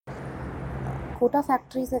Kota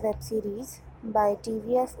Factories, a web series by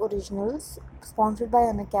TVF Originals, sponsored by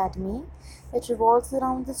an academy. It revolves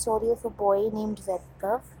around the story of a boy named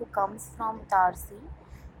Vedkav who comes from Tarsi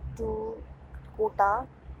to Kota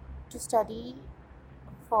to study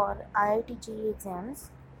for IIT JEE exams.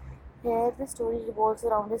 Here, the story revolves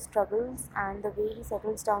around his struggles and the way he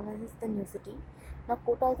settles down in the new city. Now,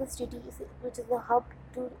 Kota is a city which is a hub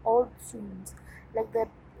to all students. Like, there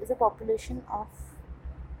is a population of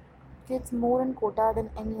kids more in Kota than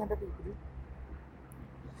any other people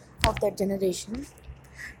of that generation.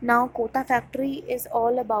 Now, Kota Factory is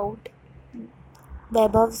all about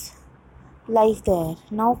Vaibhav's life there.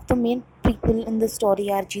 Now, the main people in the story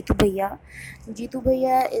are Jeetu Bhaiya. Jeetu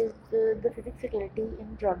Bhaiya is the physics faculty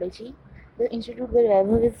in Prodigy, the institute where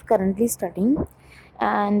Vaibhav is currently studying,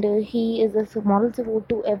 and he is a moral support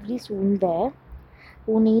to every student there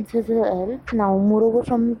who needs his help. Now, moreover,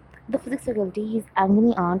 from the physics faculty, he is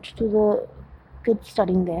agony aunt to the kids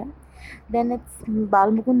studying there. Then it's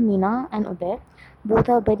Balmukund, Meena, and Uday. Both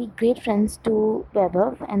are very great friends to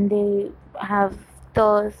Vaibhav, and they have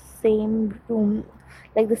the same room,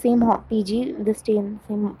 like the same PG, the same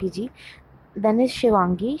PG. Then is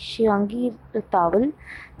Shivangi Tawal.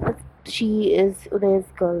 She is Uday's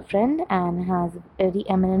girlfriend and has a very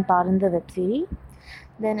eminent part in the web series.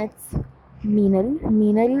 Then it's Meenal.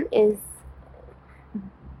 Meenal is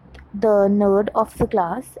the nerd of the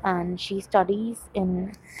class and she studies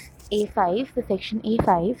in A5, the section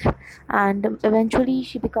A5, and eventually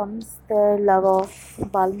she becomes the love of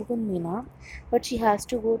Balmukund Meena, but she has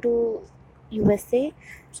to go to USA,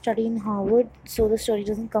 study in Harvard, so the story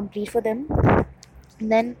doesn't complete for them.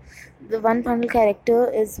 Then the one final character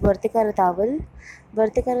is Vartika Ratawal.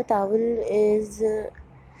 Vartika Ratawal is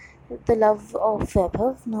the love of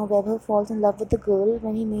Vaibhav. Now Vaibhav falls in love with the girl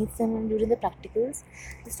when he meets them during the practicals.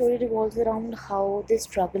 The story revolves around how they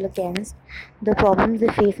struggle against the problems they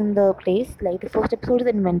face in the place. Like the first episode is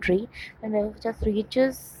inventory, when Vaibhav just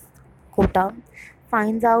reaches Kota,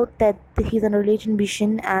 finds out that he's on a religion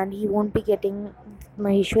mission and he won't be getting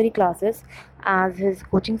Maheshwari classes as his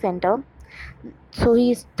coaching center. So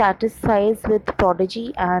he satisfies with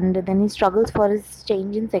Prodigy and then he struggles for his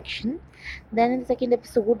change in section. Then in the second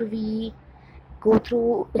episode, we go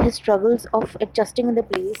through his struggles of adjusting in the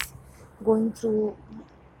place, going through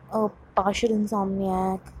a partial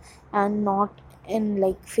insomniac and not in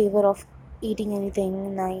like favor of eating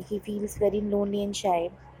anything. Like he feels very lonely and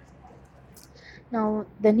shy. Now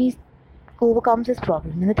then he overcomes his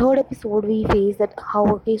problem. In the third episode, we face that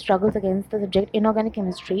how he struggles against the subject inorganic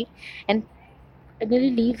chemistry and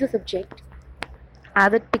nearly leaves the subject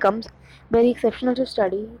as it becomes very exceptional to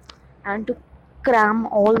study and to cram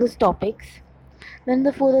all these topics. Then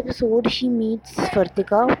the fourth episode, he meets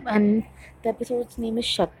Vartika, and the episode's name is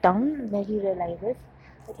Shutdown, where he realizes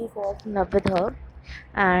that he falls in love with her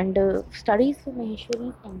and studies for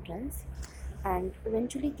Maheshwari's entrance and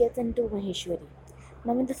eventually gets into Maheshwari.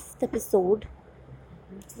 Now, in the fifth episode,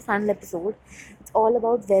 it's the final episode, it's all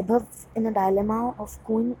about Vaibhav in a dilemma of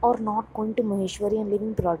going or not going to Maheshwari and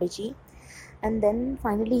leaving Prodigy. And then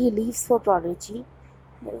finally, he leaves for Prodigy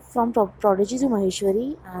from Prodigy to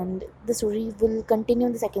Maheshwari, and the story will continue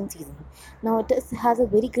in the second season. Now has a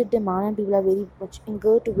very great demand, and people are very much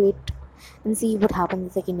eager to wait and see what happens in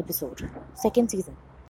the second episode, second season.